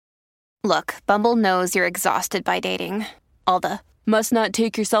Look, Bumble knows you're exhausted by dating. All the must not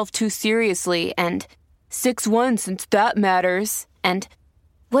take yourself too seriously and 6'1" since that matters. And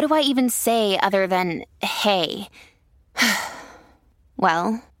what do I even say other than hey?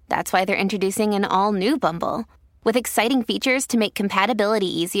 Well, that's why they're introducing an all-new Bumble with exciting features to make compatibility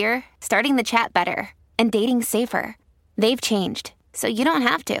easier, starting the chat better, and dating safer. They've changed, so you don't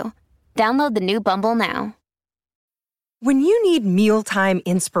have to. Download the new Bumble now. When you need mealtime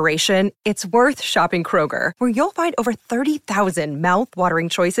inspiration, it's worth shopping Kroger, where you'll find over 30,000 mouth-watering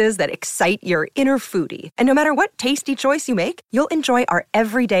choices that excite your inner foodie. And no matter what tasty choice you make, you'll enjoy our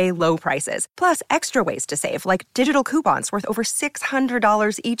everyday low prices, plus extra ways to save, like digital coupons worth over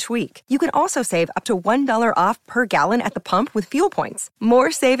 $600 each week. You can also save up to $1 off per gallon at the pump with fuel points.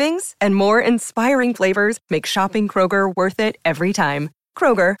 More savings and more inspiring flavors make shopping Kroger worth it every time.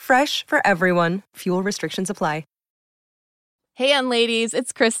 Kroger, fresh for everyone. Fuel restrictions apply. Hey, ladies,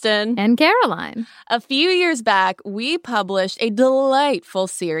 it's Cristen. And Caroline. A few years back, we published a delightful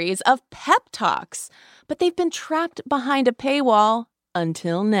series of pep talks, but they've been trapped behind a paywall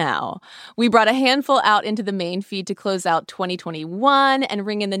until now. We brought a handful out into the main feed to close out 2021 and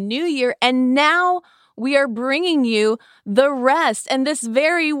ring in the new year, and now we are bringing you the rest. And this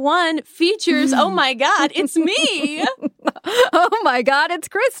very one features, oh my God, it's me. Oh my God, it's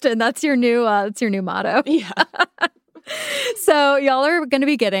Cristen. That's your new motto. Yeah. So y'all are going to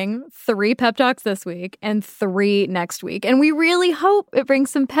be getting 3 pep talks this week and 3 next week. And we really hope it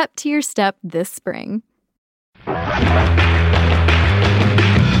brings some pep to your step this spring. I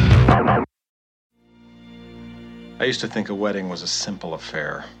used to think a wedding was a simple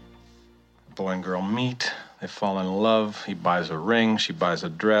affair. A boy and girl meet, they fall in love, he buys a ring, she buys a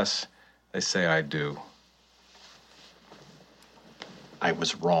dress, they say I do. I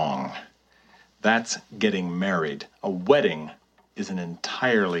was wrong. That's getting married. A wedding is an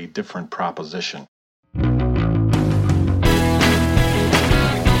entirely different proposition.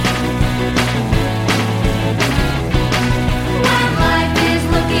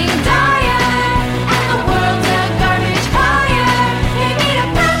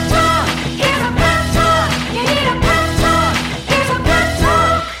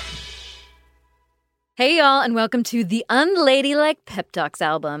 Hey, y'all, and welcome to the Unladylike Pep Talks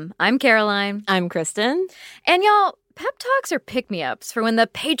album. I'm Caroline. I'm Cristen. And y'all, pep talks are pick-me-ups for when the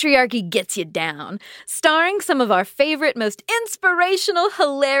patriarchy gets you down, starring some of our favorite, most inspirational,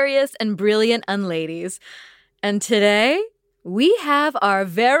 hilarious, and brilliant unladies. And today, we have our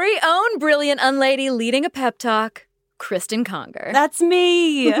very own brilliant unlady leading a pep talk, Cristen Conger. That's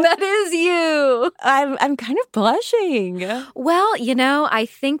me. That is you. I'm kind of blushing. Well, you know, I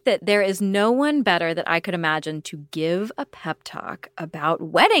think that there is no one better that I could imagine to give a pep talk about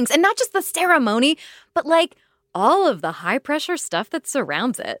weddings. And not just the ceremony, but like all of the high-pressure stuff that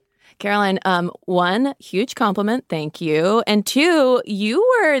surrounds it. Caroline, 1, huge compliment, thank you. And 2, you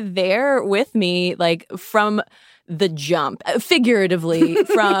were there with me, like, from the jump, figuratively,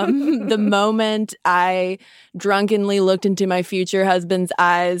 from the moment I drunkenly looked into my future husband's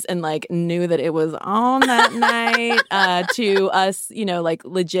eyes and, like, knew that it was on that night, to us, you know, like,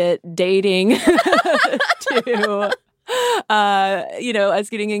 legit dating, to us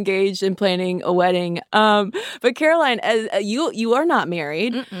getting engaged and planning a wedding. But Caroline, as you are not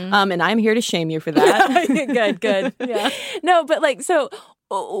married, and I'm here to shame you for that. Good. Yeah. No, but like, so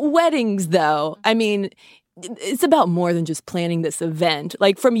weddings, though, I mean, it's about more than just planning this event.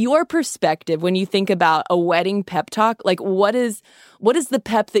 Like, from your perspective, when you think about a wedding pep talk, like, what is the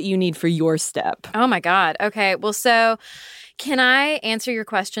pep that you need for your step? Oh my God. Okay. Well, so can I answer your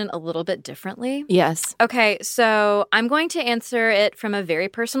question a little bit differently? Yes. Okay, so I'm going to answer it from a very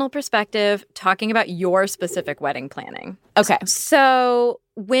personal perspective, talking about your specific wedding planning. Okay. So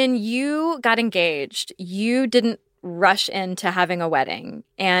when you got engaged, you didn't rush into having a wedding,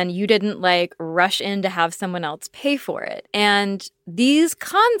 and you didn't like rush in to have someone else pay for it. And these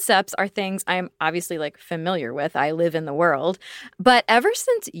concepts are things I'm obviously like familiar with. I live in the world. But ever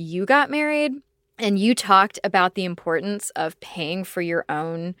since you got married, and you talked about the importance of paying for your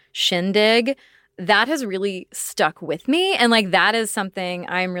own shindig, that has really stuck with me. And like, that is something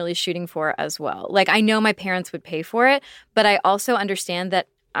I'm really shooting for as well. Like, I know my parents would pay for it, but I also understand that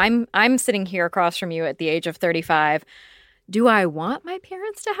I'm sitting here across from you at the age of 35. Do I want my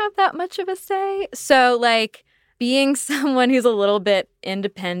parents to have that much of a say? So like, being someone who's a little bit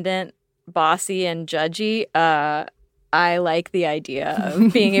independent, bossy, and judgy, I like the idea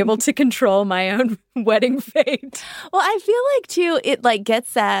of being able to control my own wedding fate. Well, I feel like, too, it like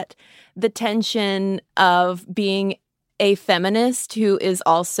gets at the tension of being a feminist who is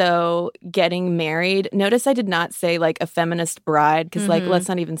also getting married. Notice I did not say like a feminist bride because like let's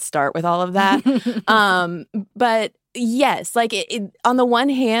not even start with all of that. But yes, like on the one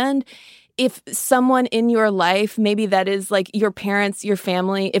hand, if someone in your life, maybe that is like your parents, your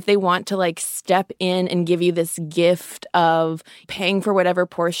family, if they want to like step in and give you this gift of paying for whatever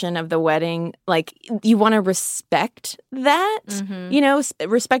portion of the wedding, like you want to respect that, you know,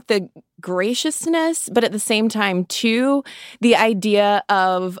 respect the graciousness, but at the same time, too, the idea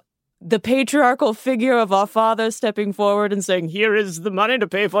of the patriarchal figure of our father stepping forward and saying, here is the money to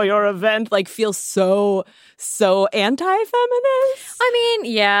pay for your event, like feels so anti-feminist. I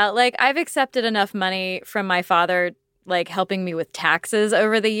mean, yeah, like I've accepted enough money from my father, like helping me with taxes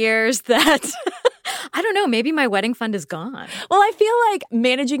over the years that I don't know, maybe my wedding fund is gone. Well, I feel like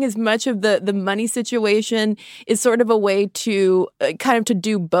managing as much of the money situation is sort of a way to kind of to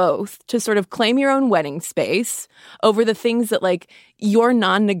do both, to sort of claim your own wedding space over the things that like your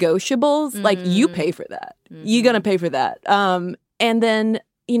non-negotiables, like you pay for that. You're going to pay for that. And then,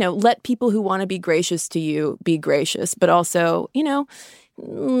 you know, let people who want to be gracious to you be gracious, but also, you know,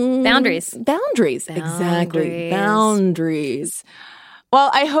 Boundaries. Exactly. Boundaries.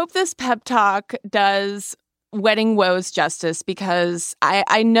 Well, I hope this pep talk does wedding woes justice because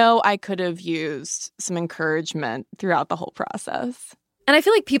I know I could have used some encouragement throughout the whole process. And I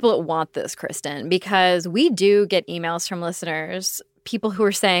feel like people want this, Cristen, because we do get emails from listeners, people who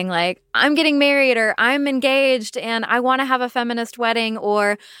are saying like, I'm getting married or I'm engaged and I want to have a feminist wedding,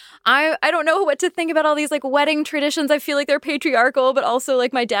 or I don't know what to think about all these like wedding traditions. I feel like they're patriarchal, but also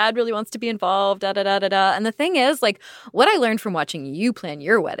like my dad really wants to be involved, da da da da da. And the thing is, like, what I learned from watching you plan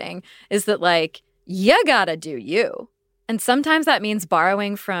your wedding is that like, you gotta do you. And sometimes that means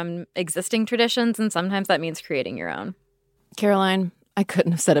borrowing from existing traditions, and sometimes that means creating your own. Caroline, I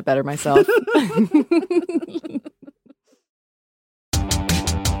couldn't have said it better myself.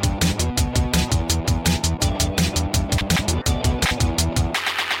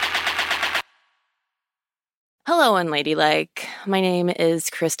 Hello, Unladylike. My name is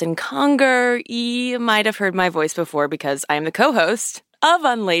Cristen Conger. You might have heard my voice before because I am the co-host of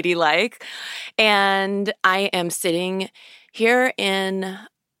Unladylike, and I am sitting here in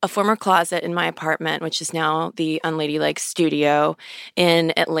a former closet in my apartment, which is now the Unladylike studio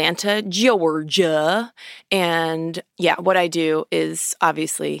in Atlanta, Georgia. And yeah, what I do is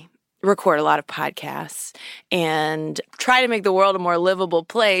obviously record a lot of podcasts and try to make the world a more livable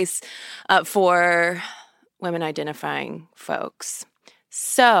place for women identifying folks.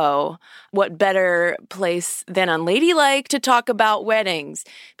 So, what better place than Unladylike to talk about weddings?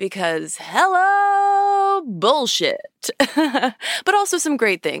 Because hello, bullshit. But also some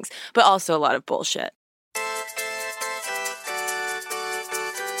great things, but also a lot of bullshit.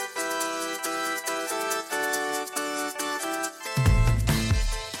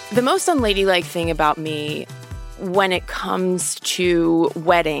 The most unladylike thing about me when it comes to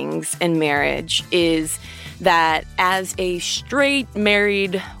weddings and marriage is that as a straight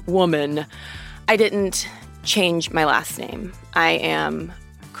married woman, I didn't change my last name. I am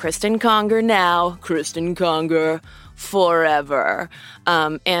Cristen Conger now, Cristen Conger forever.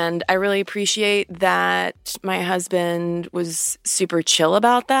 And I really appreciate that my husband was super chill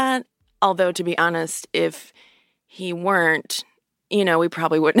about that. Although, to be honest, if he weren't, you know, we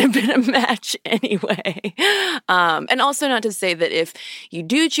probably wouldn't have been a match anyway. And also not to say that if you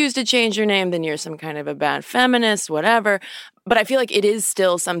do choose to change your name, then you're some kind of a bad feminist, whatever. But I feel like it is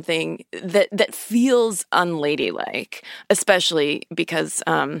still something that feels unladylike, especially because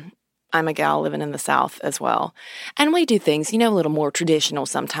I'm a gal living in the South as well. And we do things, you know, a little more traditional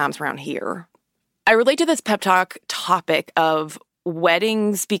sometimes around here. I relate to this pep talk topic of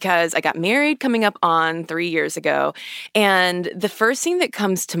weddings because I got married coming up on 3 years ago. And the first thing that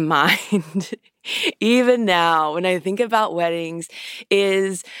comes to mind, even now, when I think about weddings,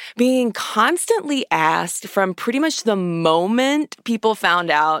 is being constantly asked from pretty much the moment people found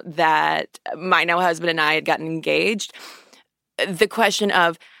out that my now husband and I had gotten engaged, the question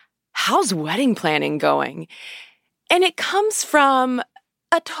of, how's wedding planning going? And it comes from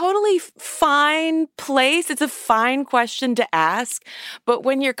a totally fine place. It's a fine question to ask. But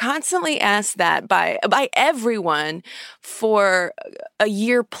when you're constantly asked that by everyone for a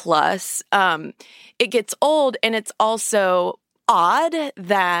year plus, it gets old. And it's also odd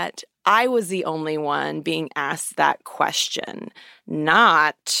that I was the only one being asked that question,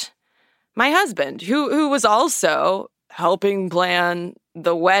 not my husband, who was also helping plan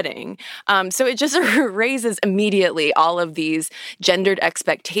the wedding. So it just raises immediately all of these gendered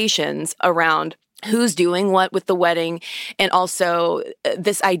expectations around who's doing what with the wedding, and also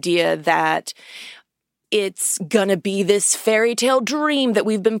this idea that it's gonna be this fairy tale dream that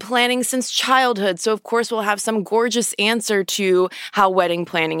we've been planning since childhood. So of course we'll have some gorgeous answer to how wedding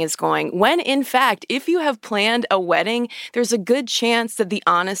planning is going. When in fact, if you have planned a wedding, there's a good chance that the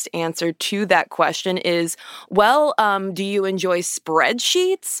honest answer to that question is, well, do you enjoy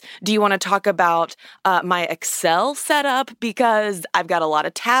spreadsheets? Do you want to talk about my Excel setup? Because I've got a lot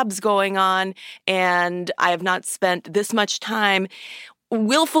of tabs going on and I have not spent this much time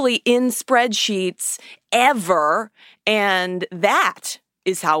willfully in spreadsheets ever, and that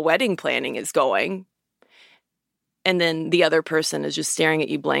is how wedding planning is going. And then the other person is just staring at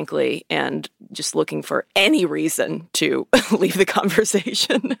you blankly and just looking for any reason to leave the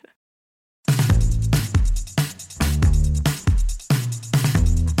conversation.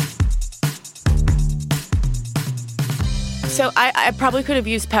 So I probably could have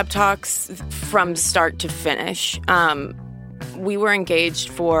used pep talks from start to finish. We were engaged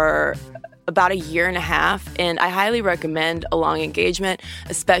for about a year and a half, and I highly recommend a long engagement,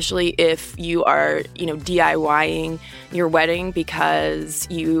 especially if you are, DIYing your wedding, because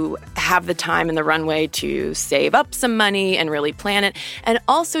you have the time and the runway to save up some money and really plan it, and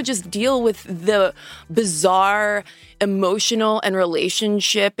also just deal with the bizarre emotional and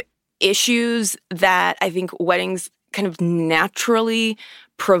relationship issues that I think weddings kind of naturally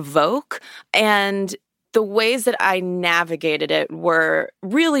provoke. And the ways that I navigated it were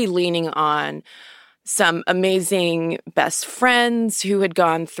really leaning on some amazing best friends who had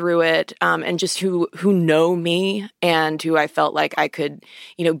gone through it, and just who know me and who I felt like I could,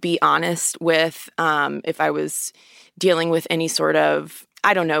 be honest with if I was dealing with any sort of,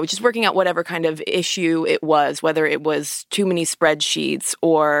 just working out whatever kind of issue it was, whether it was too many spreadsheets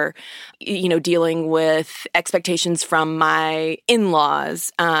or, dealing with expectations from my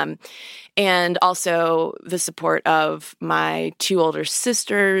in-laws. And also the support of my two older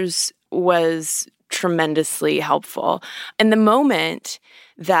sisters was tremendously helpful. And the moment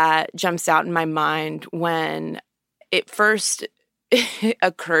that jumps out in my mind when it first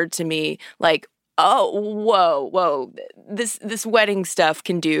occurred to me, like, oh, whoa, this wedding stuff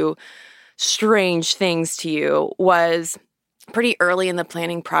can do strange things to you, was pretty early in the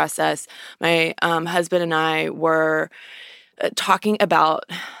planning process. My husband and I were talking about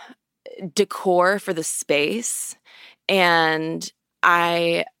decor for the space, and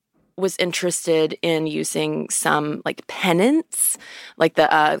I was interested in using some like pennants, like the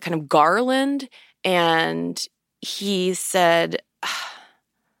kind of garland, and he said,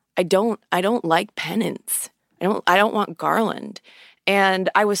 I don't like pennants. I don't want garland. And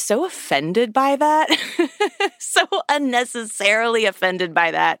I was so offended by that, so unnecessarily offended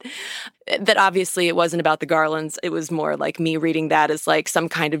by that obviously it wasn't about the garlands. It was more like me reading that as like some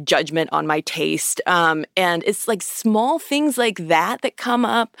kind of judgment on my taste. And it's like small things like that come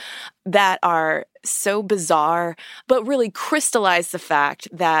up that are so bizarre, but really crystallize the fact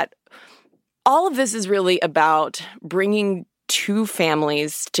that all of this is really about bringing two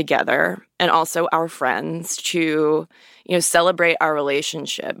families together and also our friends to, celebrate our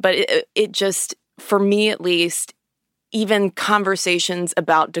relationship. But it just, for me at least, even conversations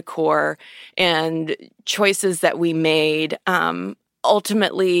about decor and choices that we made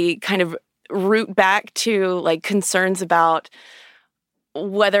ultimately kind of root back to like concerns about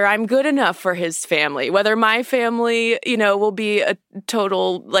whether I'm good enough for his family, whether my family, will be a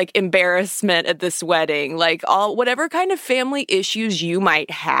total like embarrassment at this wedding, like whatever kind of family issues you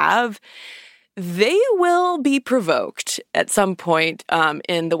might have, they will be provoked at some point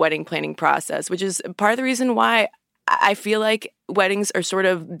in the wedding planning process, which is part of the reason why I feel like weddings are sort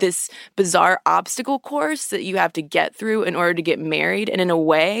of this bizarre obstacle course that you have to get through in order to get married. And in a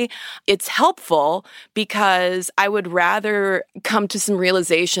way, it's helpful because I would rather come to some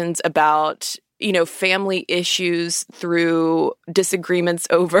realizations about, family issues through disagreements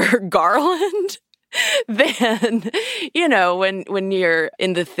over garland than, when you're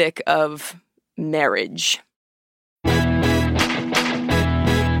in the thick of marriage.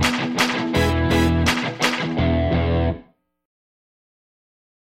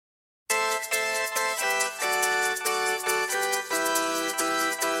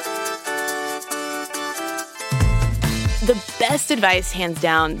 The best advice, hands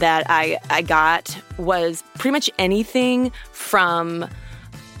down, that I got was pretty much anything from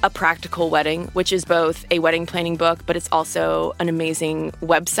A Practical Wedding, which is both a wedding planning book, but it's also an amazing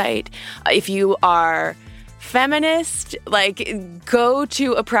website. If you are feminist, like, go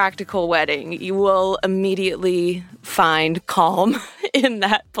to a practical wedding. You will immediately find calm in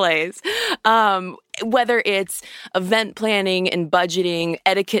that place. Whether it's event planning and budgeting,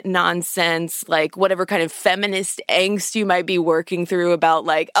 etiquette nonsense, like whatever kind of feminist angst you might be working through about,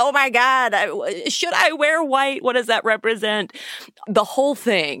 like, oh my God, should I wear white? What does that represent? The whole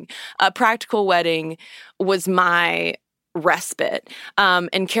thing. A practical wedding was my respite.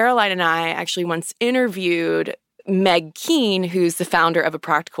 And Caroline and I actually once interviewed Meg Keene, who's the founder of A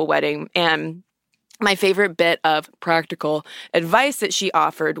Practical Wedding. And my favorite bit of practical advice that she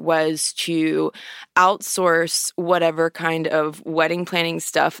offered was to outsource whatever kind of wedding planning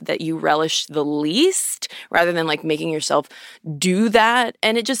stuff that you relish the least, rather than like making yourself do that.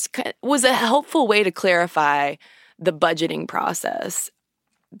 And it just was a helpful way to clarify the budgeting process.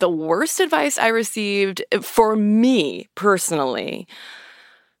 The worst advice I received for me personally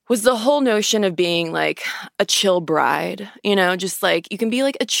was the whole notion of being like a chill bride, just like you can be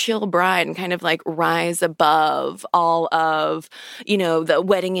like a chill bride and kind of like rise above all of, the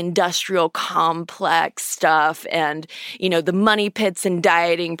wedding industrial complex stuff and, the money pits and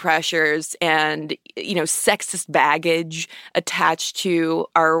dieting pressures and, sexist baggage attached to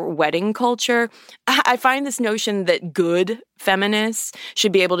our wedding culture. I find this notion that good feminists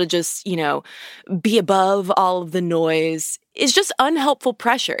should be able to just, be above all of the noise is just unhelpful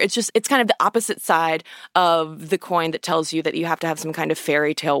pressure. It's kind of the opposite side of the coin that tells you that you have to have some kind of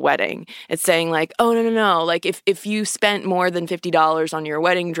fairy tale wedding. It's saying like, oh, no. Like if you spent more than $50 on your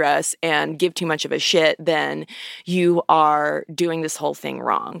wedding dress and give too much of a shit, then you are doing this whole thing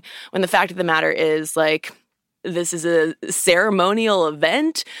wrong. When the fact of the matter is like, this is a ceremonial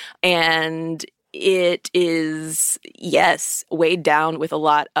event and it is, yes, weighed down with a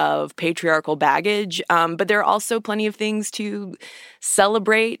lot of patriarchal baggage, but there are also plenty of things to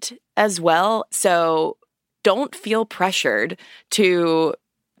celebrate as well. So don't feel pressured to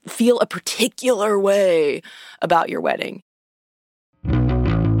feel a particular way about your wedding.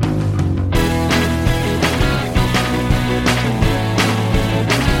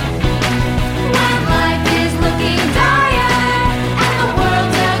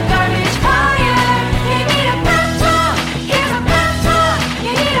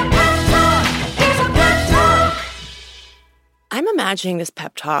 I'm imagining this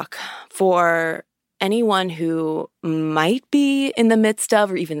pep talk for anyone who might be in the midst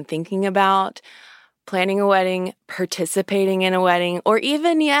of or even thinking about planning a wedding, participating in a wedding, or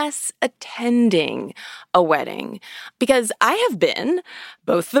even, yes, attending a wedding. Because I have been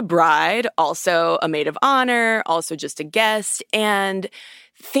both the bride, also a maid of honor, also just a guest, and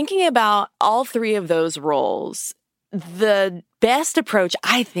thinking about all three of those roles, the best approach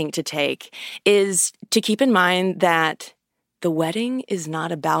I think to take is to keep in mind that the wedding is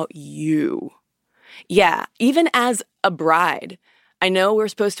not about you. Yeah, even as a bride, I know we're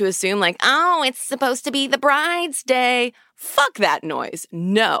supposed to assume like, oh, it's supposed to be the bride's day. Fuck that noise.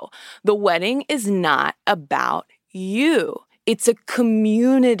 No, the wedding is not about you. It's a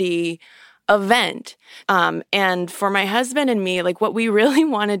community event. And for my husband and me, like what we really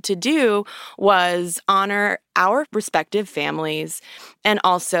wanted to do was honor our respective families and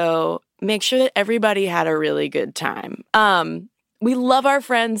also make sure that everybody had a really good time. We love our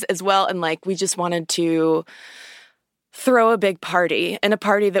friends as well. And like, we just wanted to throw a big party and a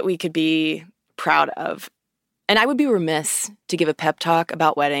party that we could be proud of. And I would be remiss to give a pep talk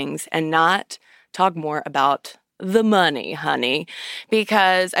about weddings and not talk more about the money, honey,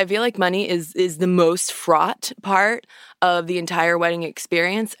 because I feel like money is the most fraught part of the entire wedding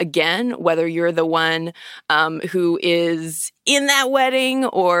experience. Again, whether you're the one who is in that wedding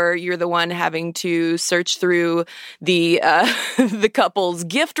or you're the one having to search through the the couple's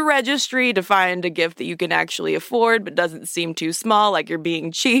gift registry to find a gift that you can actually afford but doesn't seem too small, like you're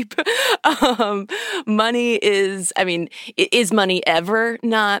being cheap. Money is, is money ever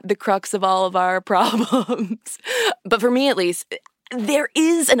not the crux of all of our problems? But for me, at least, there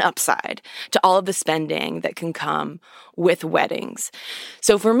is an upside to all of the spending that can come with weddings.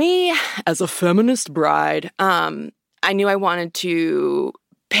 So for me, as a feminist bride, I knew I wanted to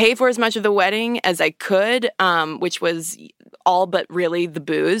pay for as much of the wedding as I could, which was all but really the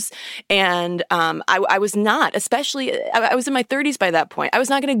booze. And I was not, especially, I was in my 30s by that point. I was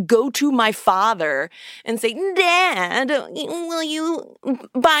not going to go to my father and say, Dad, will you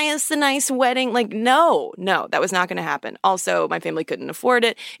buy us a nice wedding? Like, no, that was not going to happen. Also, my family couldn't afford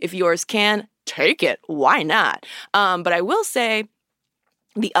it. If yours can, take it. Why not? But I will say,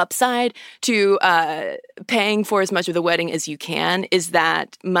 the upside to paying for as much of the wedding as you can is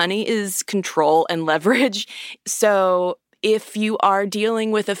that money is control and leverage. So if you are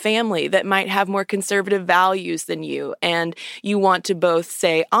dealing with a family that might have more conservative values than you, and you want to both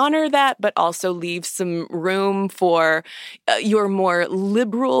say honor that, but also leave some room for your more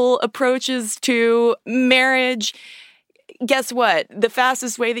liberal approaches to marriage, guess what? The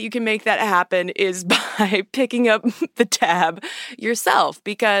fastest way that you can make that happen is by picking up the tab yourself,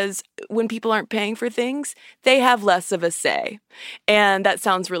 because when people aren't paying for things, they have less of a say. And that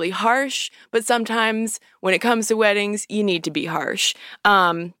sounds really harsh, but sometimes when it comes to weddings, you need to be harsh.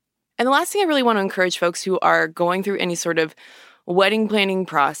 And the last thing I really want to encourage folks who are going through any sort of wedding planning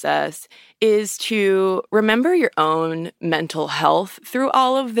process is to remember your own mental health through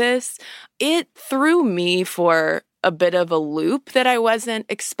all of this. It threw me for a bit of a loop that I wasn't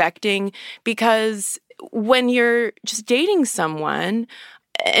expecting, because when you're just dating someone,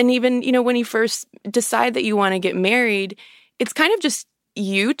 and even, when you first decide that you want to get married, it's kind of just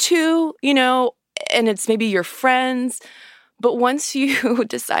you two, and it's maybe your friends. But once you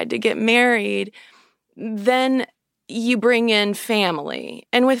decide to get married, then you bring in family.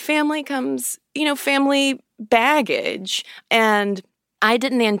 And with family comes, family baggage. And I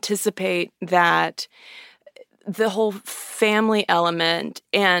didn't anticipate that the whole family element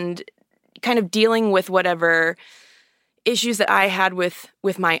and kind of dealing with whatever issues that I had with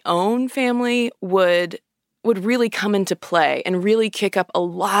my own family would really come into play and really kick up a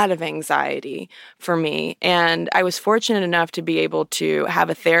lot of anxiety for me. And I was fortunate enough to be able to have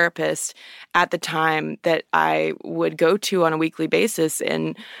a therapist at the time that I would go to on a weekly basis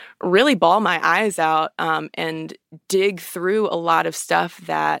and really bawl my eyes out and dig through a lot of stuff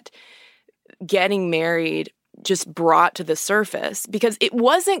that getting married just brought to the surface, because it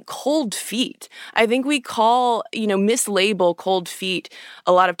wasn't cold feet. I think we mislabel cold feet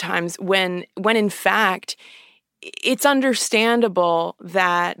a lot of times when in fact, it's understandable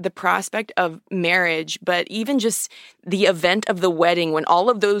that the prospect of marriage, but even just the event of the wedding, when all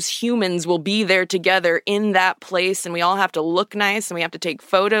of those humans will be there together in that place, and we all have to look nice and we have to take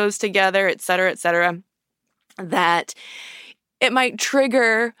photos together, et cetera, that it might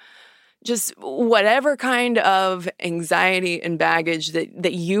trigger just whatever kind of anxiety and baggage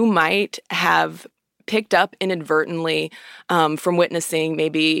that you might have picked up inadvertently from witnessing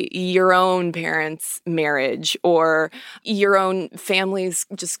maybe your own parents' marriage or your own family's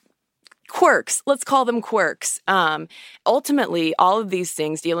just quirks. Let's call them quirks. Ultimately, all of these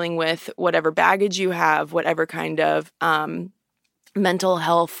things, dealing with whatever baggage you have, whatever kind of mental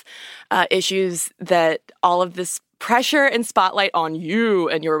health issues that all of this pressure and spotlight on you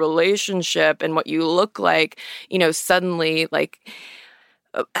and your relationship and what you look like, suddenly,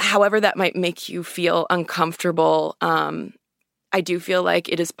 however that might make you feel uncomfortable, I do feel like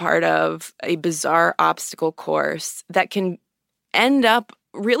it is part of a bizarre obstacle course that can end up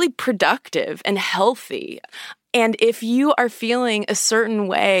really productive and healthy. And if you are feeling a certain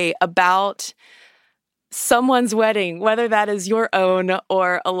way about someone's wedding, whether that is your own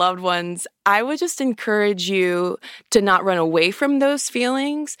or a loved one's, I would just encourage you to not run away from those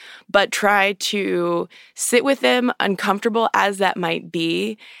feelings, but try to sit with them, uncomfortable as that might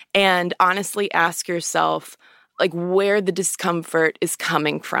be, and honestly ask yourself, where the discomfort is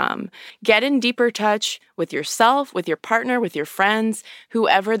coming from. Get in deeper touch with yourself, with your partner, with your friends,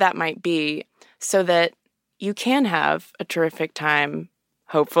 whoever that might be, so that you can have a terrific time,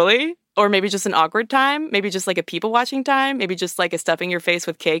 hopefully. Or maybe just an awkward time, maybe just a people-watching time, maybe just a stuffing your face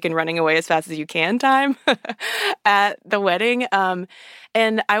with cake and running away as fast as you can time at the wedding.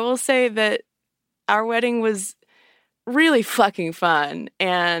 And I will say that our wedding was really fucking fun,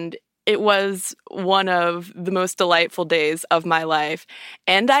 and it was one of the most delightful days of my life.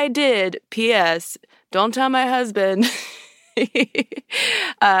 And I did, P.S., don't tell my husband. He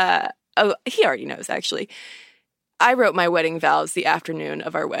already knows, actually. I wrote my wedding vows the afternoon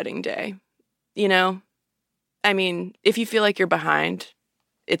of our wedding day. If you feel like you're behind,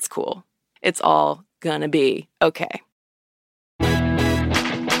 it's cool. It's all gonna be okay.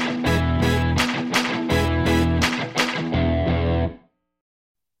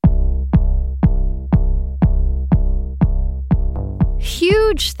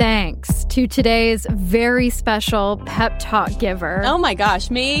 Huge thanks to today's very special pep talk giver. Oh my gosh,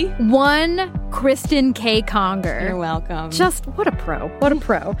 me? One Cristen K. Conger. You're welcome. Just what a pro. What a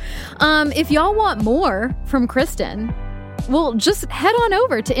pro. If y'all want more from Cristen, well, just head on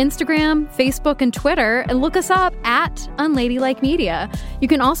over to Instagram, Facebook, and Twitter and look us up at Unladylike Media. You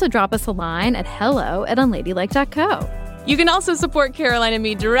can also drop us a line at hello@unladylike.co. You can also support Caroline and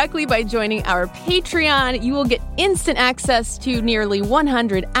me directly by joining our Patreon. You will get instant access to nearly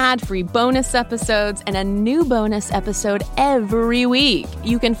 100 ad-free bonus episodes and a new bonus episode every week.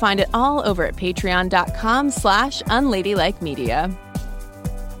 You can find it all over at patreon.com/unladylikemedia.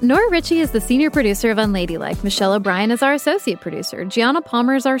 Nora Ritchie is the senior producer of Unladylike. Michelle O'Brien is our associate producer. Gianna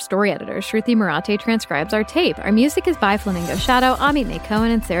Palmer is our story editor. Shruti Murate transcribes our tape. Our music is by Flamingo Shadow, Amit May Cohen,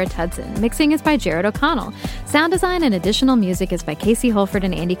 and Sarah Tudson. Mixing is by Jared O'Connell. Sound design and additional music is by Casey Holford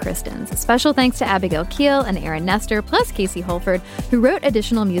and Andy Cristens. Special thanks to Abigail Keel and Aaron Nestor, plus Casey Holford, who wrote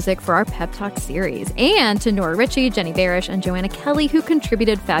additional music for our Pep Talk series. And to Nora Ritchie, Jenny Barish, and Joanna Kelly, who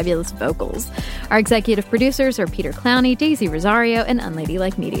contributed fabulous vocals. Our executive producers are Peter Clowney, Daisy Rosario, and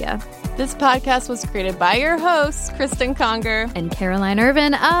Unladylike Media. This podcast was created by your hosts, Cristen Conger and Caroline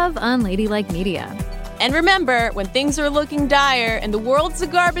Irvin of Unladylike Media. And remember, when things are looking dire and the world's a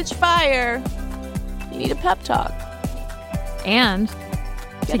garbage fire, you need a pep talk. And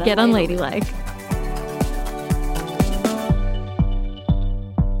to get unladylike.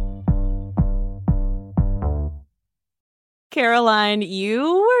 Caroline,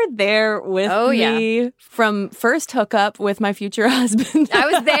 you were there with me from first hookup with my future husband. I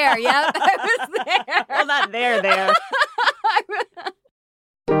was there, yep. I was there. Well, not there.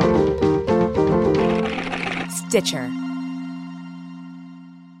 Stitcher.